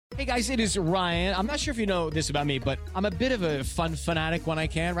Hey guys, it is Ryan. I'm not sure if you know this about me, but I'm a bit of a fun fanatic when I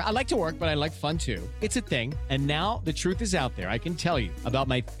can. I like to work, but I like fun too. It's a thing. And now the truth is out there. I can tell you about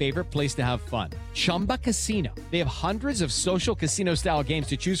my favorite place to have fun. Chumba Casino. They have hundreds of social casino style games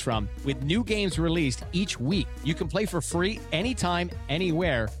to choose from with new games released each week. You can play for free anytime,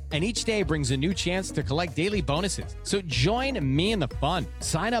 anywhere. And each day brings a new chance to collect daily bonuses. So join me in the fun.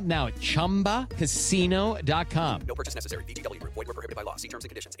 Sign up now at ChumbaCasino.com. No purchase necessary. VGW Group. Void where prohibited by law. See terms and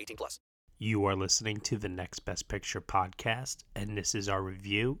conditions. 18+. You are listening to the Next Best Picture podcast, and this is our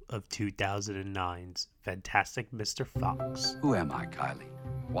review of 2009's Fantastic Mr. Fox. Who am I, Kylie?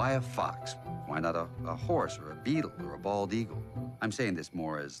 Why a fox? Why not a horse or a beetle or a bald eagle? I'm saying this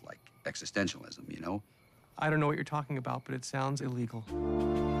more as like existentialism, you know? I don't know what you're talking about, but it sounds illegal.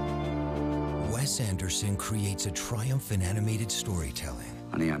 Wes Anderson creates a triumph in animated storytelling.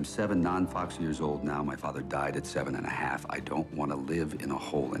 Honey, I'm 7 non-Fox years old now. My father died at 7.5. I don't want to live in a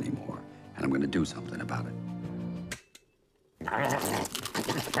hole anymore, and I'm going to do something about it.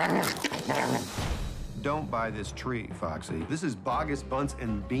 Don't buy this tree, Foxy. This is Bogus, Bunce,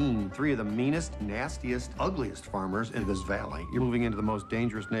 and Bean, 3 of the meanest, nastiest, ugliest farmers in this valley. You're moving into the most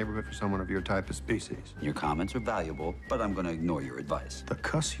dangerous neighborhood for someone of your type of species. Your comments are valuable, but I'm going to ignore your advice. The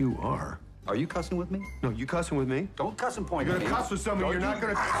cuss you are. Are you cussing with me? No, you cussing with me? Don't cuss and point You're at me. gonna cuss with someone, you're not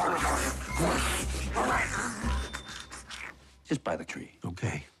gonna... Just buy the tree.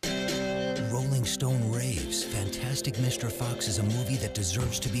 Okay. Rolling Stone raves Fantastic Mr. Fox is a movie that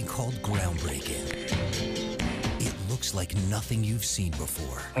deserves to be called groundbreaking. It looks like nothing you've seen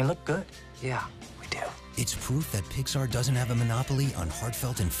before. We look good. Yeah, we do. It's proof that Pixar doesn't have a monopoly on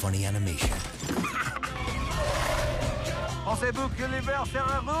heartfelt and funny animation.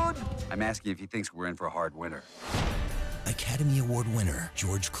 I'm asking if he thinks we're in for a hard winter. Academy Award winner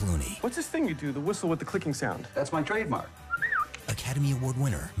George Clooney. What's this thing you do, the whistle with the clicking sound? That's my trademark. Academy Award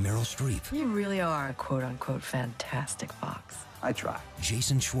winner Meryl Streep. You really are a quote-unquote fantastic fox. I try.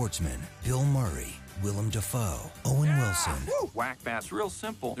 Jason Schwartzman, Bill Murray, Willem Dafoe, Owen Wilson. Whack Bass, real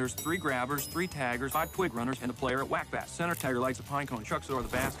simple. There's 3 grabbers, 3 taggers, 5 twig runners, and a player at Whack Bass. Center tagger lights a pine cone, chucks it over the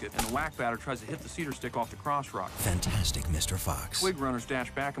basket, and the whack batter tries to hit the cedar stick off the cross rock. Fantastic Mr. Fox. Twig runners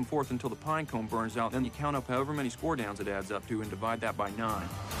dash back and forth until the pine cone burns out, then you count up however many score downs it adds up to and divide that by 9.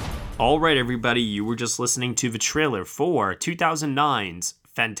 All right, everybody, you were just listening to the trailer for 2009's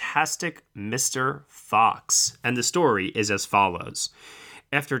Fantastic Mr. Fox, and the story is as follows.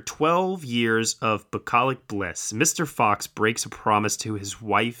 After 12 years of bucolic bliss, Mr. Fox breaks a promise to his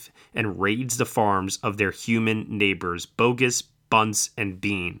wife and raids the farms of their human neighbors, Bogus, Bunce, and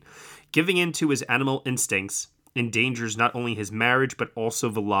Bean. Giving in to his animal instincts endangers not only his marriage, but also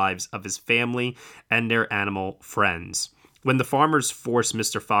the lives of his family and their animal friends. When the farmers force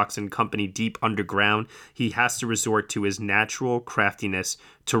Mr. Fox and company deep underground, he has to resort to his natural craftiness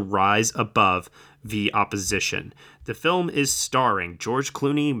to rise above the opposition. The film is starring George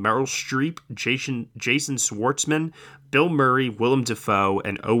Clooney, Meryl Streep, Jason Schwartzman, Bill Murray, Willem Dafoe,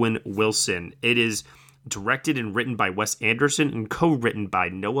 and Owen Wilson. It is directed and written by Wes Anderson and co-written by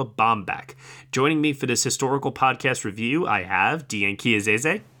Noah Baumbach. Joining me for this historical podcast review, I have Deanne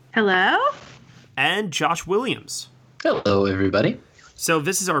Chiazese. Hello. And Josh Williams. Hello, everybody. So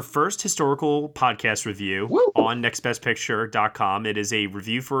this is our first historical podcast review on nextbestpicture.com. It is a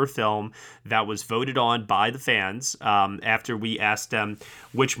review for a film that was voted on by the fans after we asked them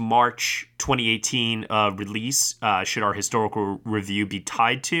which March 2018 release should our historical review be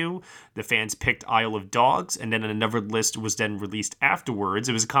tied to. The fans picked Isle of Dogs, and then another list was then released afterwards.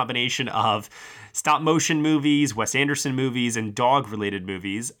 It was a combination of stop-motion movies, Wes Anderson movies, and dog-related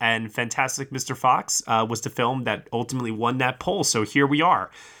movies. And Fantastic Mr. Fox was the film that ultimately won that poll. So here we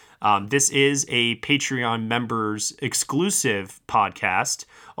are. This is a Patreon members exclusive podcast,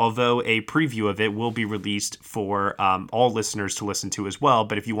 although a preview of it will be released for all listeners to listen to as well.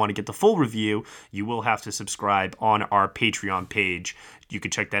 But if you want to get the full review, you will have to subscribe on our Patreon page. You can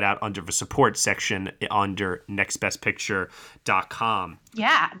check that out under the support section under nextbestpicture.com.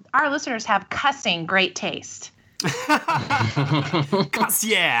 Yeah, our listeners have cussing great taste. Cuss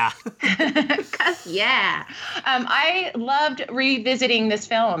yeah. Cuss yeah. I loved revisiting this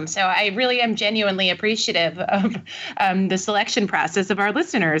film, so I really am genuinely appreciative of the selection process of our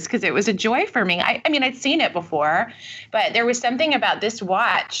listeners, because it was a joy for me. I mean, I'd seen it before, but there was something about this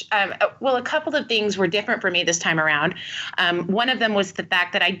watch. Well, a couple of things were different for me this time around. One of them was the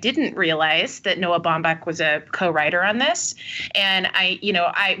fact that I didn't realize that Noah Baumbach was a co-writer on this, and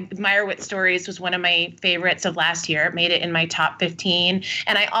Meyerowitz Stories was one of my favorites of last year. It made it in my top 15.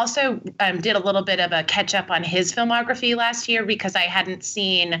 And I also did a little bit of a catch up on his filmography last year because I hadn't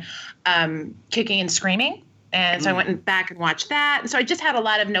seen Kicking and Screaming. And so I went back and watched that. And so I just had a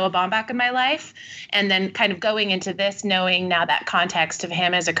lot of Noah Baumbach in my life. And then kind of going into this, knowing now that context of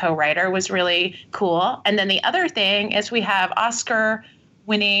him as a co-writer was really cool. And then the other thing is we have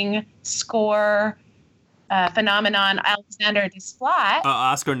Oscar-winning score phenomenon Alexander Desplat.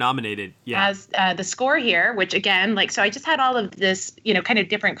 Oscar nominated, yeah. As the score here, which again, so I just had all of this, kind of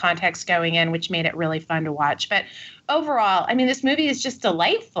different context going in, which made it really fun to watch. But overall, I mean, this movie is just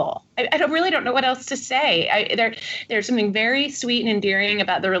delightful. I really don't know what else to say. There's something very sweet and endearing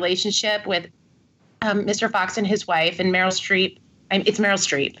about the relationship with Mr. Fox and his wife and Meryl Streep. It's Meryl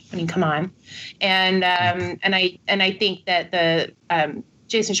Streep. I mean, come on. And I think that the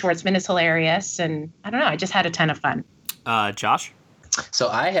Jason Schwartzman is hilarious, and I don't know. I just had a ton of fun. Josh? So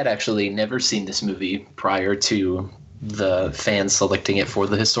I had actually never seen this movie prior to the fans selecting it for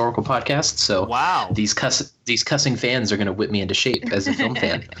the historical podcast. So wow, these cussing fans are going to whip me into shape as a film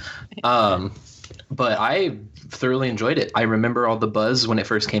fan. But I thoroughly enjoyed it. I remember all the buzz when it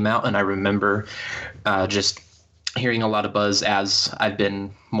first came out, and I remember just hearing a lot of buzz as I've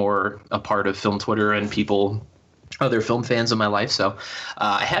been more a part of film Twitter and other film fans in my life. So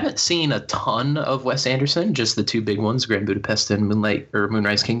I haven't seen a ton of Wes Anderson, just the two big ones, Grand Budapest and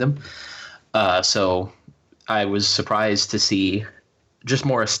Moonrise Kingdom. So I was surprised to see, just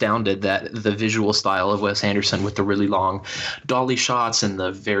more astounded that the visual style of Wes Anderson with the really long dolly shots and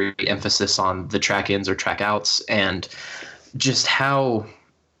the very emphasis on the track ins or track outs, and just how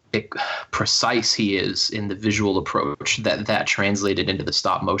precise he is in the visual approach that translated into the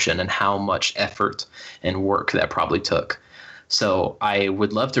stop motion, and how much effort and work that probably took. So I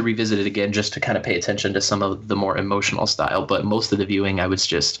would love to revisit it again just to kind of pay attention to some of the more emotional style. But most of the viewing, I was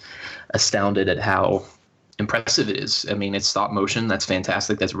just astounded at how impressive it is. I mean, it's stop motion. That's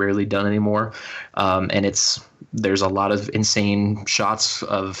fantastic. That's rarely done anymore. And there's a lot of insane shots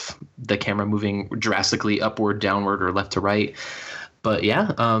of the camera moving drastically upward, downward, or left to right. But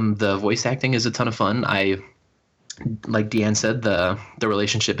yeah, the voice acting is a ton of fun. Like Deanne said, the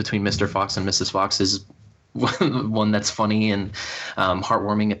relationship between Mr. Fox and Mrs. Fox is one that's funny and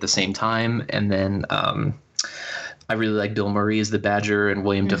heartwarming at the same time. And then I really like Bill Murray as the Badger, and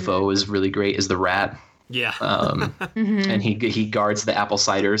William Dafoe is really great as the Rat. Yeah. And he guards the apple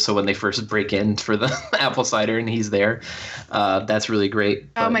cider. So when they first break in for the apple cider and he's there, that's really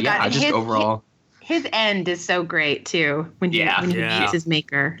great. But oh my God. Overall. His end is so great too. When he meets his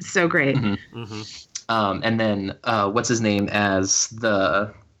maker. So great. And then what's his name as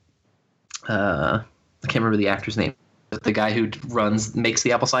the I can't remember the actor's name, but the guy who makes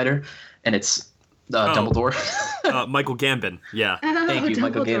the apple cider, and it's Dumbledore. Michael Gambon. Yeah. Thank you,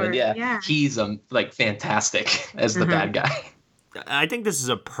 Michael Gambon. Yeah. He's fantastic as the bad guy. I think this is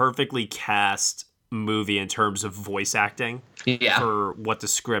a perfectly cast movie in terms of voice acting for what the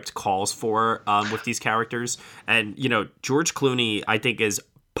script calls for with these characters. And George Clooney, I think, is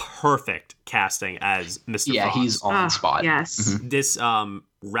perfect casting as Mr. Fox. He's on spot. Yes. This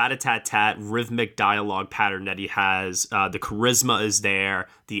rat-a-tat-tat rhythmic dialogue pattern that he has, the charisma is there,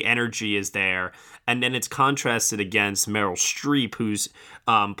 the energy is there, and then it's contrasted against Meryl Streep, who's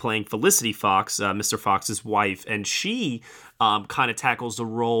playing Felicity Fox, Mr. Fox's wife, and she kind of tackles the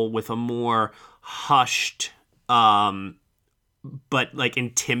role with a more hushed but like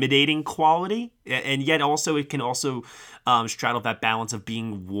intimidating quality, and yet also it can also straddle that balance of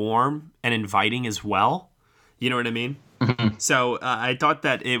being warm and inviting as well. You know what I mean? So I thought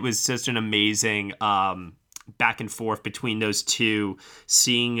that it was just an amazing back and forth between those two,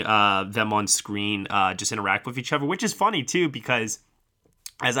 seeing them on screen just interact with each other, which is funny too, because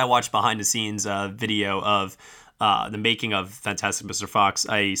as I watched behind the scenes video of the making of Fantastic Mr. Fox,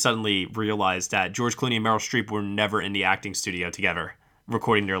 I suddenly realized that George Clooney and Meryl Streep were never in the acting studio together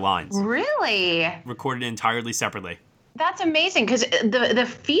recording their lines. Really? Recorded entirely separately. That's amazing, because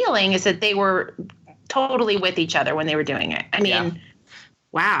the feeling is that they were totally with each other when they were doing it. I mean,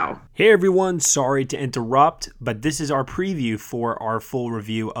 wow. Hey everyone, sorry to interrupt, but this is our preview for our full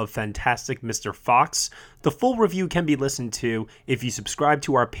review of Fantastic Mr. Fox. The full review can be listened to if you subscribe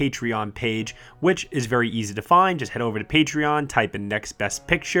to our Patreon page, which is very easy to find. Just head over to Patreon, type in Next Best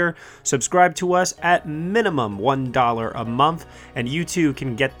Picture, subscribe to us at minimum $1 a month, and you too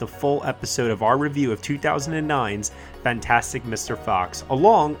can get the full episode of our review of 2009's Fantastic Mr. Fox,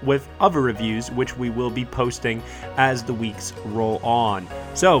 along with other reviews which we will be posting as the weeks roll on.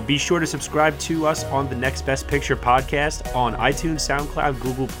 So be sure to subscribe to us on the Next Best Picture podcast on iTunes, SoundCloud,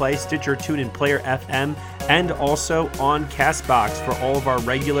 Google Play, Stitcher, TuneIn, Player FM, and also on CastBox for all of our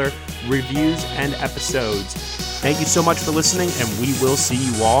regular reviews and episodes. Thank you so much for listening, and we will see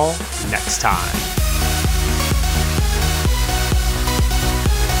you all next time.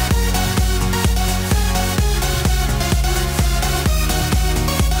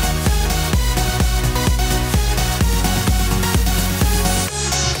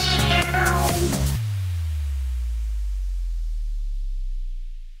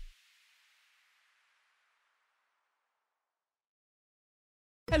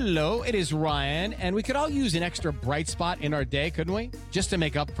 Hello, it is Ryan, and we could all use an extra bright spot in our day, couldn't we? Just to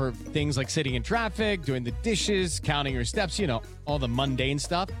make up for things like sitting in traffic, doing the dishes, counting your steps, you know, all the mundane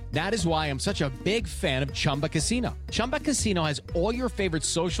stuff. That is why I'm such a big fan of Chumba Casino. Chumba Casino has all your favorite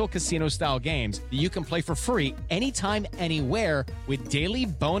social casino-style games that you can play for free anytime, anywhere with daily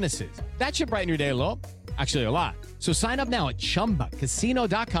bonuses. That should brighten your day a little. Actually, a lot. So sign up now at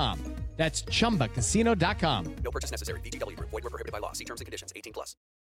ChumbaCasino.com. That's ChumbaCasino.com. No purchase necessary. VGW Group. Void where prohibited by law. See terms and conditions. 18+.